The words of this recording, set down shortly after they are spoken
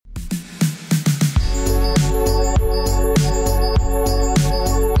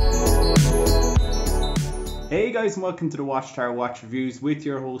Hey guys, and welcome to the Watchtower Watch Reviews with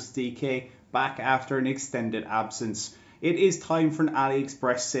your host DK, back after an extended absence. It is time for an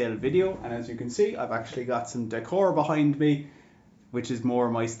AliExpress sale video, and as you can see, I've actually got some decor behind me, which is more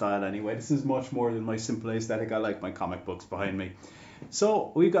my style anyway. This is much more than my simple aesthetic. I like my comic books behind me.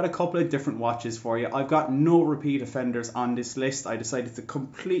 So we've got a couple of different watches for you. I've got no repeat offenders on this list. I decided to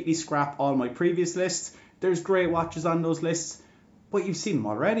completely scrap all my previous lists. There's great watches on those lists, but you've seen them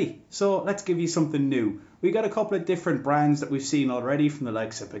already. So let's give you something new. We got a couple of different brands that we've seen already from the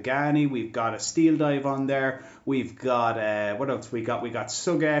likes of Pagani. We've got a Steeldive on there. We've got, what else we got? We got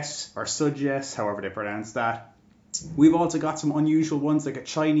Sugess, or Sugess, however they pronounce that. We've also got some unusual ones like a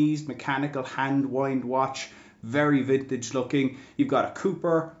Chinese mechanical hand wind watch. Very vintage looking. You've got a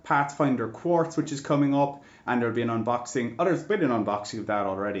Cooper Pathfinder Quartz, which is coming up, and there'll be an unboxing. Oh, there's been an unboxing of that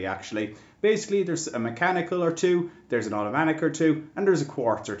already, actually. Basically, there's a mechanical or two, there's an automatic or two, and there's a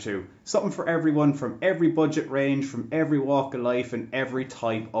quartz or two. Something for everyone from every budget range, from every walk of life, and every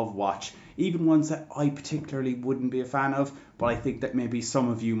type of watch. Even ones that I particularly wouldn't be a fan of, but I think that maybe some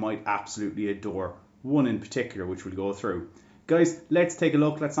of you might absolutely adore. One in particular, which we'll go through. Guys, let's take a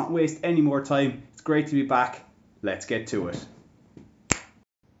look. Let's not waste any more time. It's great to be back. Let's get to it.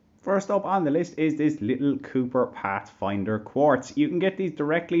 First up on the list is this little Cooper Pathfinder Quartz. You can get these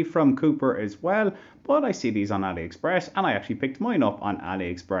directly from Cooper as well, but I see these on AliExpress, and I actually picked mine up on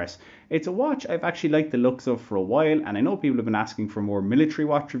AliExpress. It's a watch I've actually liked the looks of for a while, and I know people have been asking for more military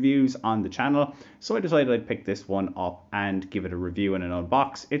watch reviews on the channel, so I decided I'd pick this one up and give it a review and an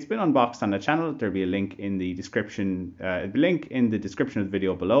unbox. It's been unboxed on the channel. There'll be a link in the description, of the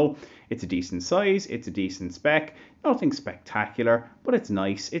video below. It's a decent size, it's a decent spec, nothing spectacular, but it's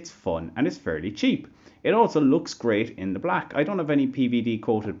nice, it's fun, and it's fairly cheap. It also looks great in the black. I don't have any PVD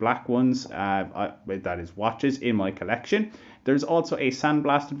coated black ones, that is watches, in my collection. There's also a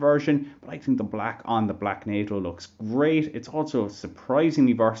sandblasted version, but I think the black on the black NATO looks great. It's also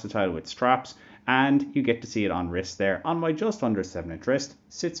surprisingly versatile with straps, and you get to see it on wrist there. On my just under 7-inch wrist,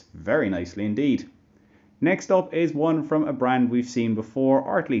 sits very nicely indeed. Next up is one from a brand we've seen before,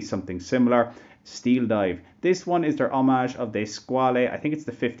 or at least something similar. Steeldive. This one is their homage of the Squale. I think it's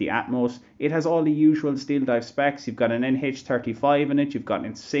the 50 Atmos. It has all the usual Steeldive specs. You've got an NH35 in it, you've got an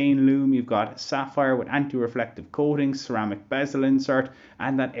insane lume, you've got sapphire with anti-reflective coating, ceramic bezel insert,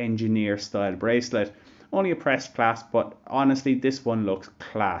 and that engineer style bracelet. Only a pressed clasp, but honestly this one looks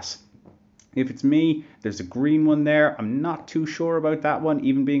class. If it's me, there's a green one there. I'm not too sure about that one,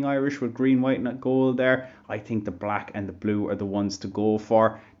 even being Irish with green, white and gold there. I think the black and the blue are the ones to go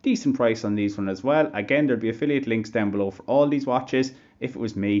for. Decent price on these one as well. Again, there'll be affiliate links down below for all these watches. If it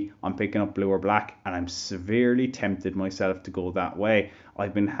was me, I'm picking up blue or black, and I'm severely tempted myself to go that way.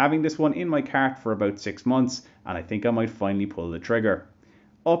 I've been having this one in my cart for about 6 months, and I think I might finally pull the trigger.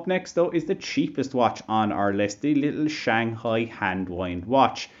 Up next though is the cheapest watch on our list, the little Shanghai hand wind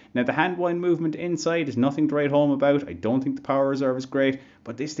watch. Now the hand wind movement inside is nothing to write home about. I don't think the power reserve is great,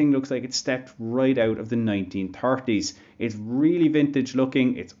 but this thing looks like it stepped right out of the 1930s. It's really vintage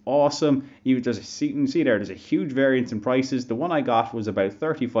looking, it's awesome. You can see there, there's a huge variance in prices. The one I got was about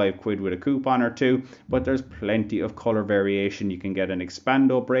 35 quid with a coupon or two, but there's plenty of colour variation. You can get an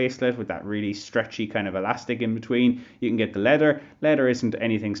expando bracelet with that really stretchy kind of elastic in between. You can get the leather. Leather isn't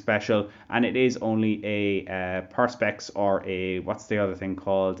anything special, and it is only a perspex, or a, what's the other thing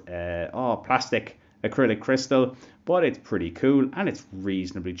called, plastic acrylic crystal, but it's pretty cool and it's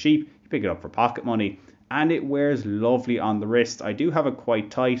reasonably cheap. You pick it up for pocket money, and it wears lovely on the wrist. I do have it quite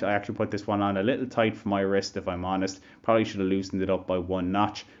tight. I actually put this one on a little tight for my wrist, if I'm honest. Probably should have loosened it up by 1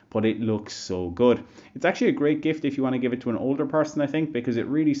 notch, but it looks so good. It's actually a great gift if you want to give it to an older person, I think, because it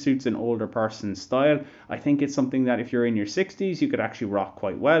really suits an older person's style. I think it's something that if you're in your 60s, you could actually rock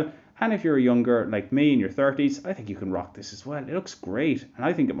quite well. And if you're younger, like me, in your 30s, I think you can rock this as well. It looks great, and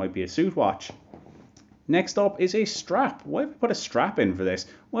I think it might be a suit watch. Next up is a strap. Why have I put a strap in for this?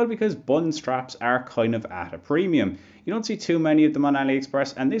 Well, because button straps are kind of at a premium. You don't see too many of them on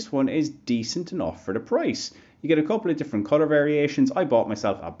AliExpress, and this one is decent enough for the price. You get a couple of different colour variations. I bought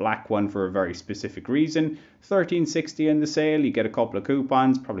myself a black one for a very specific reason. $13.60 in the sale. You get a couple of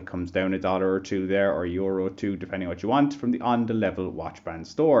coupons. Probably comes down $1 or 2 there, or €1 or 2, depending on what you want, from the On The Level watch band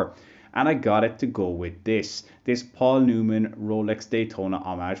store. And I got it to go with this Paul Newman Rolex Daytona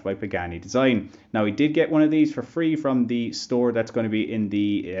Homage by Pagani Design. Now, I did get one of these for free from the store that's going to be in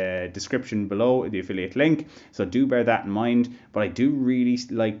the description below, the affiliate link, so do bear that in mind. But I do really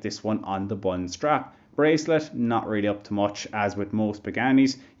like this one on the button strap. Bracelet, not really up to much, as with most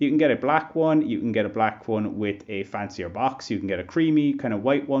Paganis. You can get a black one, you can get a black one with a fancier box, you can get a creamy kind of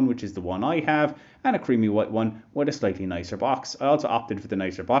white one, which is the one I have, and a creamy white one with a slightly nicer box. I also opted for the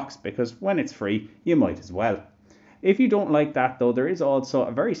nicer box because when it's free, you might as well. If you don't like that though, there is also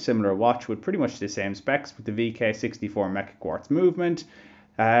a very similar watch with pretty much the same specs with the VK64 Mecha Quartz movement,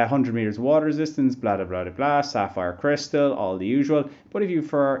 100 meters water resistance, blah blah blah blah, sapphire crystal, all the usual. But if you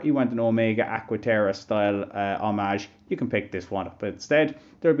want an Omega Aquaterra style Homage, you can pick this one up instead.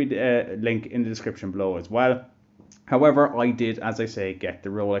 There'll be a link in the description below as well. However, I did, as I say, get the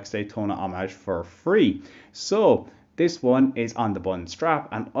Rolex Daytona Homage for free. So this one is on the button strap,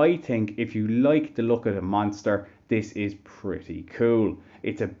 and I think if you like the look of the monster, this is pretty cool.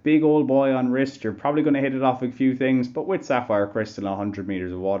 It's a big old boy on wrist. You're probably going to hit it off a few things, but with sapphire crystal and 100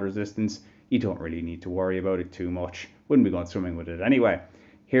 meters of water resistance, you don't really need to worry about it too much. Wouldn't be going swimming with it anyway.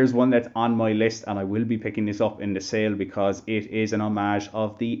 Here's one that's on my list, and I will be picking this up in the sale because it is an homage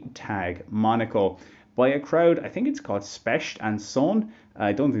of the Tag Monaco by a crowd. I think it's called Specht and Son.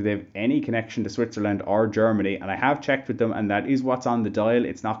 I don't think they have any connection to Switzerland or Germany, and I have checked with them, and that is what's on the dial.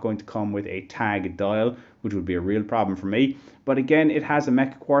 It's not going to come with a tag dial, which would be a real problem for me. But again, it has a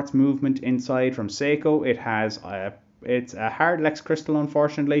Mecha Quartz movement inside from Seiko. It's a hard Lex crystal,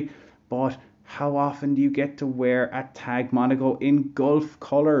 unfortunately, but how often do you get to wear a Tag Monaco in Gulf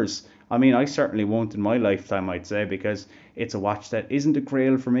colors? I mean, I certainly won't in my lifetime, I'd say, because it's a watch that isn't a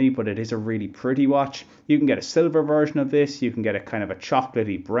grail for me, but it is a really pretty watch. You can get a silver version of this. You can get a kind of a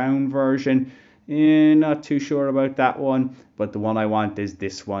chocolatey brown version. Not too sure about that one, but the one I want is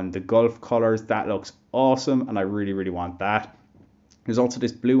this one, the Gulf colors. That looks awesome, and I really, really want that. There's also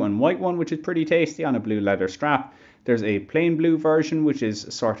this blue and white one, which is pretty tasty on a blue leather strap. There's a plain blue version, which is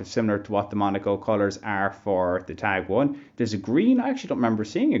sort of similar to what the Monaco colors are for the Tag one. There's a green. I actually don't remember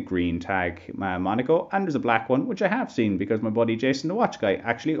seeing a green Tag Monaco. And there's a black one, which I have seen because my buddy Jason the Watch Guy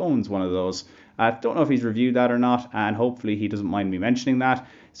actually owns one of those. I don't know if he's reviewed that or not, and hopefully he doesn't mind me mentioning that.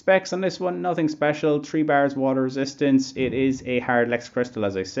 Specs on this one, nothing special. 3 bars water resistance. It is a hard Lex crystal,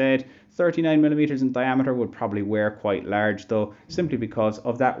 as I said. 39 millimeters in diameter, would probably wear quite large though, simply because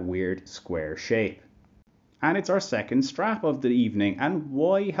of that weird square shape. And it's our second strap of the evening. And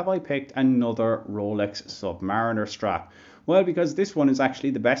why have I picked another Rolex Submariner strap? Well, because this one is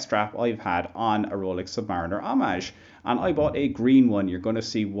actually the best strap I've had on a Rolex Submariner Homage. And I bought a green one. You're going to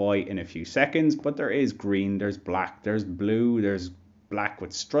see why in a few seconds. But there is green, there's black, there's blue, there's black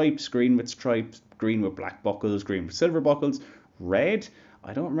with stripes, green with black buckles, green with silver buckles, red.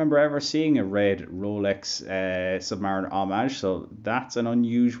 I don't remember ever seeing a red Rolex Submariner Homage, so that's an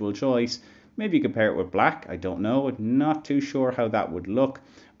unusual choice. Maybe compare it with black, I don't know, not too sure how that would look,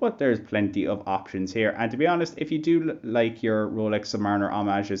 but there's plenty of options here. And to be honest, if you do like your Rolex Submariner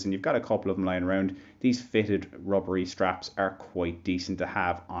Homages and you've got a couple of them lying around, these fitted rubbery straps are quite decent to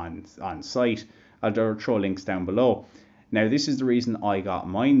have on site. I'll throw links down below. Now, this is the reason I got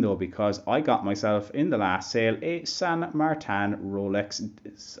mine though, because I got myself in the last sale a San Martin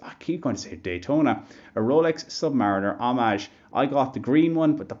Rolex, I keep going to say Daytona, a Rolex Submariner Homage. I got the green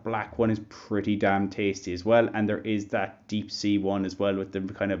one, but the black one is pretty damn tasty as well. And there is that deep sea one as well with the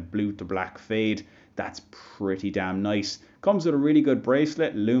kind of blue to black fade. That's pretty damn nice. Comes with a really good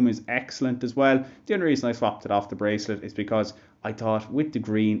bracelet. Lume is excellent as well. The only reason I swapped it off the bracelet is because I thought with the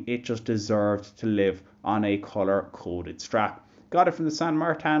green, it just deserved to live on a color coded strap. Got it from the San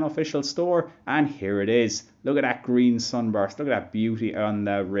Martin official store, and here it is. Look at that green sunburst. Look at that beauty on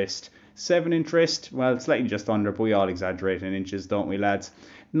the wrist. 7-inch wrist, well, slightly just under, but we all exaggerate in inches, don't we, lads?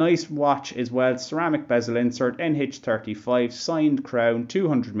 Nice watch as well. Ceramic bezel insert, NH35, signed crown,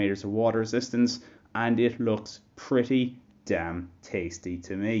 200 meters of water resistance, and it looks pretty damn tasty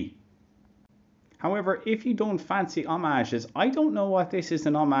to me. However, if you don't fancy homages, I don't know what this is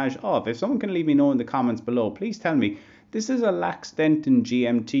an homage of. If someone can leave me know in the comments below, please tell me. This is a Lax Denton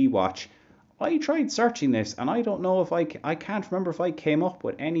GMT watch. I tried searching this and I don't know if I can't remember if I came up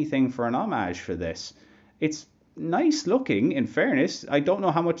with anything for an homage for this. It's nice looking, in fairness. I don't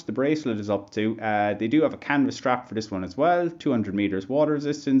know how much the bracelet is up to. They do have a canvas strap for this one as well. 200 meters water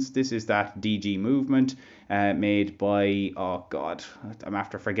resistance. This is that DG movement made by, oh god, I'm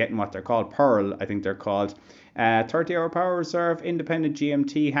after forgetting what they're called. Pearl, I think they're called. 30-hour power reserve, independent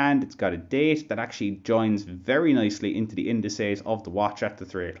GMT hand. It's got a date that actually joins very nicely into the indices of the watch at the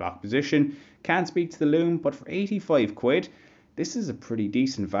 3 o'clock position. Can't speak to the lume, but for 85 quid, this is a pretty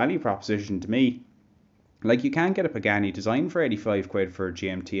decent value proposition to me. Like, you can't get a Pagani Design for 85 quid for a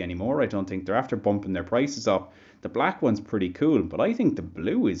GMT anymore. I don't think they're after bumping their prices up. The black one's pretty cool, but I think the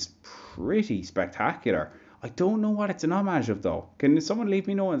blue is pretty spectacular. I don't know what it's an homage of though. Can someone leave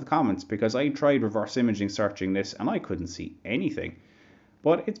me know in the comments, because I tried reverse imaging searching this and I couldn't see anything.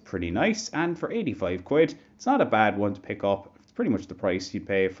 But it's pretty nice, and for 85 quid, it's not a bad one to pick up. It's pretty much the price you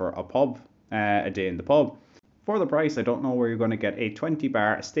pay for a pub, a day in the pub. For the price, I don't know where you're going to get a 20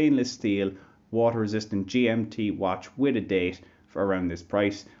 bar stainless steel water resistant GMT watch with a date for around this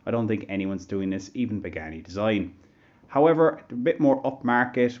price. I don't think anyone's doing this, even Pagani Design. However, a bit more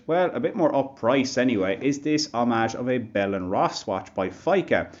upmarket, well, a bit more up price anyway, is this homage of a Bell & Ross watch by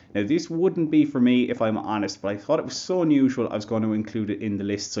Feice. Now, this wouldn't be for me if I'm honest, but I thought it was so unusual I was going to include it in the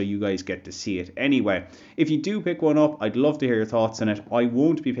list so you guys get to see it anyway. If you do pick one up, I'd love to hear your thoughts on it. I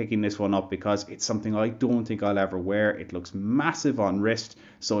won't be picking this one up because it's something I don't think I'll ever wear. It looks massive on wrist,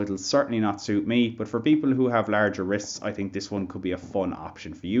 so it'll certainly not suit me, but for people who have larger wrists, I think this one could be a fun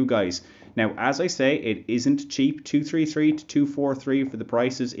option for you guys. Now, as I say, it isn't cheap, 233 to 243 for the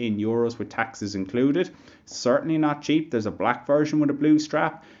prices in euros with taxes included. Certainly not cheap. There's a black version with a blue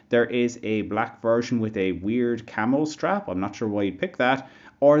strap. There is a black version with a weird camo strap. I'm not sure why you'd pick that.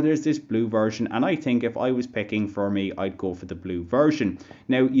 Or there's this blue version, and I think if I was picking for me, I'd go for the blue version.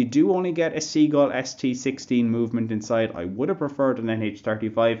 Now, you do only get a Seagull ST16 movement inside. I would have preferred an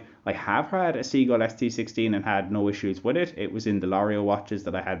NH35. I have had a Seagull ST16 and had no issues with it. It was in the L'Oreal watches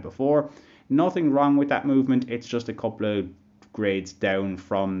that I had before. Nothing wrong with that movement. It's just a couple of grades down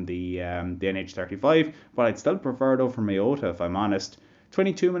from the NH35, but I'd still prefer it over Miyota if I'm honest.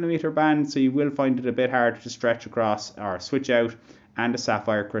 22mm band, so you will find it a bit hard to stretch across or switch out, and a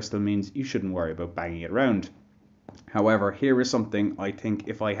sapphire crystal means you shouldn't worry about banging it around. However, here is something I think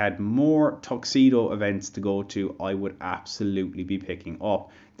if I had more tuxedo events to go to, I would absolutely be picking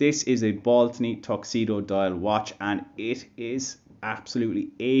up. This is a Baltany tuxedo dial watch, and it is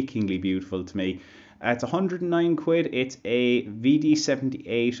absolutely achingly beautiful to me. It's 109 quid. It's a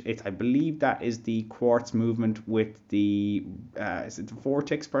VD78. I believe that is the quartz movement with the is it 4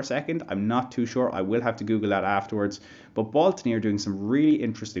 ticks per second? I'm not too sure. I will have to Google that afterwards. But Baltany are doing some really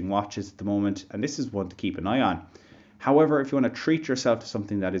interesting watches at the moment, and this is one to keep an eye on. However, if you want to treat yourself to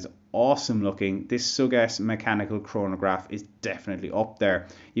something that is awesome looking, this Sugess mechanical chronograph is definitely up there.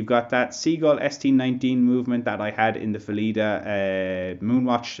 You've got that Seagull ST19 movement that I had in the Felida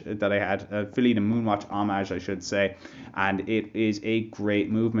Moonwatch that I had, Felida Moonwatch homage I should say, and it is a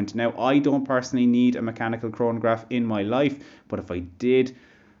great movement. Now, I don't personally need a mechanical chronograph in my life, but if I did,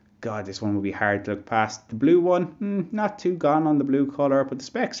 God, this one would be hard to look past. The blue one, not too gone on the blue colour, but the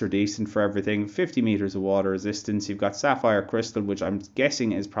specs are decent for everything. 50 meters of water resistance. You've got sapphire crystal, which I'm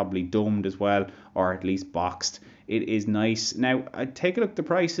guessing is probably domed as well, or at least boxed. It is nice. Now, take a look at the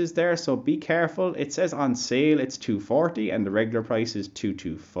prices there, so be careful. It says on sale it's 240 and the regular price is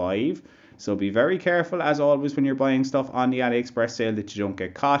 225. So be very careful, as always, when you're buying stuff on the AliExpress sale that you don't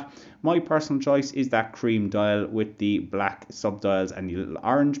get caught. My personal choice is that cream dial with the black subdials and the little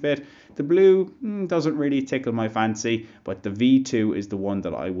orange bit. The blue doesn't really tickle my fancy, but the V2 is the one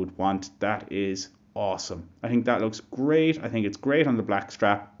that I would want. That is awesome. I think that looks great. I think it's great on the black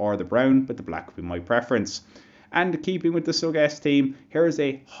strap or the brown, but the black would be my preference. And keeping with the Sugess theme, here is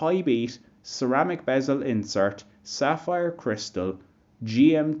a high beat ceramic bezel insert, sapphire crystal,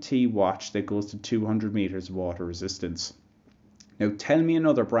 GMT watch that goes to 200 meters of water resistance. Now tell me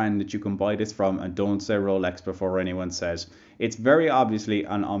another brand that you can buy this from, and don't say Rolex before anyone says. It's very obviously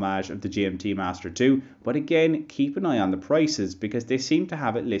an homage of the GMT Master 2, but again, keep an eye on the prices because they seem to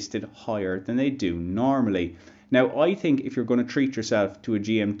have it listed higher than they do normally. Now, I think if you're going to treat yourself to a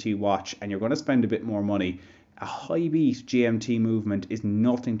GMT watch and you're going to spend a bit more money, a high beat GMT movement is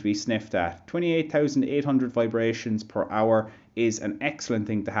nothing to be sniffed at. 28,800 vibrations per hour is an excellent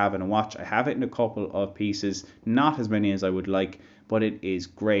thing to have in a watch. I have it in a couple of pieces, not as many as I would like, but it is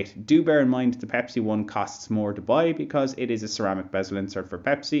great. Do bear in mind the Pepsi one costs more to buy because it is a ceramic bezel insert for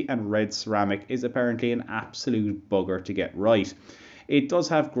Pepsi, and red ceramic is apparently an absolute bugger to get right. It does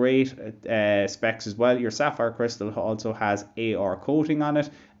have great specs as well. Your sapphire crystal also has AR coating on it,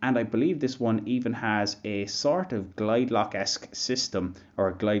 and I believe this one even has a sort of glide lock-esque system, or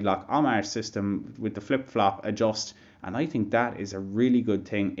a glide lock homage system with the flip-flop adjust, and I think that is a really good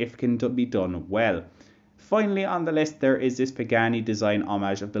thing if it can be done well. Finally on the list there is this Pagani Design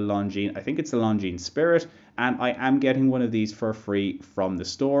homage of the Longines. I think it's the Longines Spirit, and I am getting one of these for free from the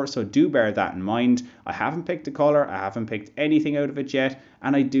store, so do bear that in mind. I haven't picked a colour, I haven't picked anything out of it yet,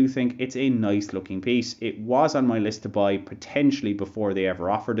 and I do think it's a nice looking piece. It was on my list to buy potentially before they ever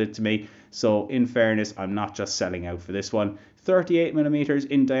offered it to me, so in fairness, I'm not just selling out for this one. 38mm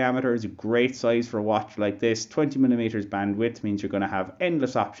in diameter is a great size for a watch like this. 20mm bandwidth means you're going to have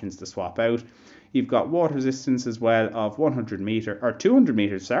endless options to swap out. You've got water resistance as well of 100 meter or 200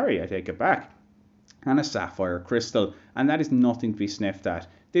 meters, sorry, I take it back, and a sapphire crystal, and that is nothing to be sniffed at.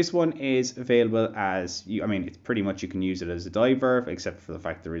 This one is available as, it's pretty much you can use it as a diver, except for the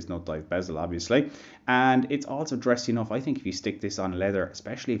fact there is no dive bezel, obviously. And it's also dressy enough. I think if you stick this on leather,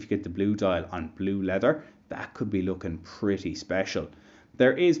 especially if you get the blue dial on blue leather, that could be looking pretty special.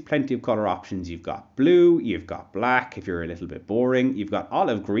 There is plenty of colour options. You've got blue, you've got black if you're a little bit boring, you've got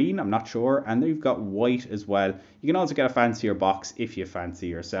olive green, I'm not sure, and then you've got white as well. You can also get a fancier box if you fancy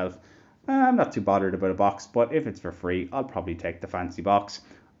yourself. I'm not too bothered about a box, but if it's for free, I'll probably take the fancy box.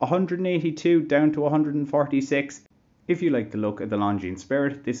 182 down to 146. If you like the look of the Longines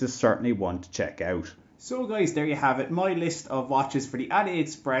Spirit, this is certainly one to check out. So guys, there you have it, my list of watches for the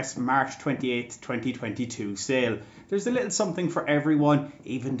AliExpress March 28th, 2022 sale. There's a little something for everyone,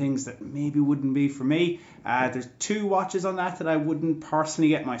 even things that maybe wouldn't be for me. There's 2 watches on that I wouldn't personally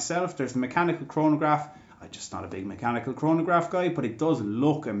get myself. There's the mechanical chronograph. I'm just not a big mechanical chronograph guy, but it does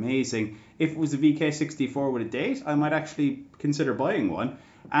look amazing. If it was a VK64 with a date, I might actually consider buying one.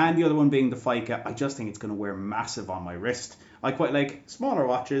 And the other one being the Feice, I just think it's going to wear massive on my wrist. I quite like smaller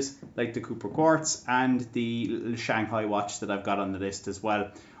watches, like the Cooper Quartz and the little Shanghai watch that I've got on the list as well.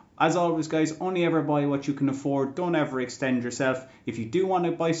 As always guys, only ever buy what you can afford, don't ever extend yourself. If you do want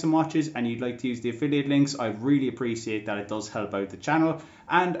to buy some watches and you'd like to use the affiliate links, I'd really appreciate that, it does help out the channel.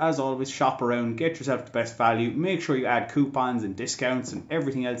 And as always, shop around, get yourself the best value, make sure you add coupons and discounts and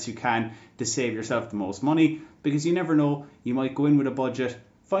everything else you can to save yourself the most money, because you never know, you might go in with a budget,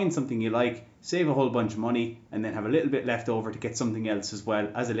 find something you like, save a whole bunch of money, and then have a little bit left over to get something else as well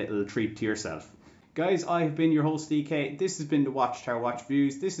as a little treat to yourself. Guys, I have been your host DK. This has been the Watchtower Watch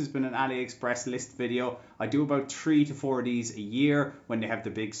Views. This has been an AliExpress list video. I do about 3 to 4 of these a year when they have the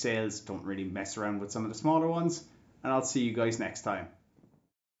big sales. Don't really mess around with some of the smaller ones. And I'll see you guys next time.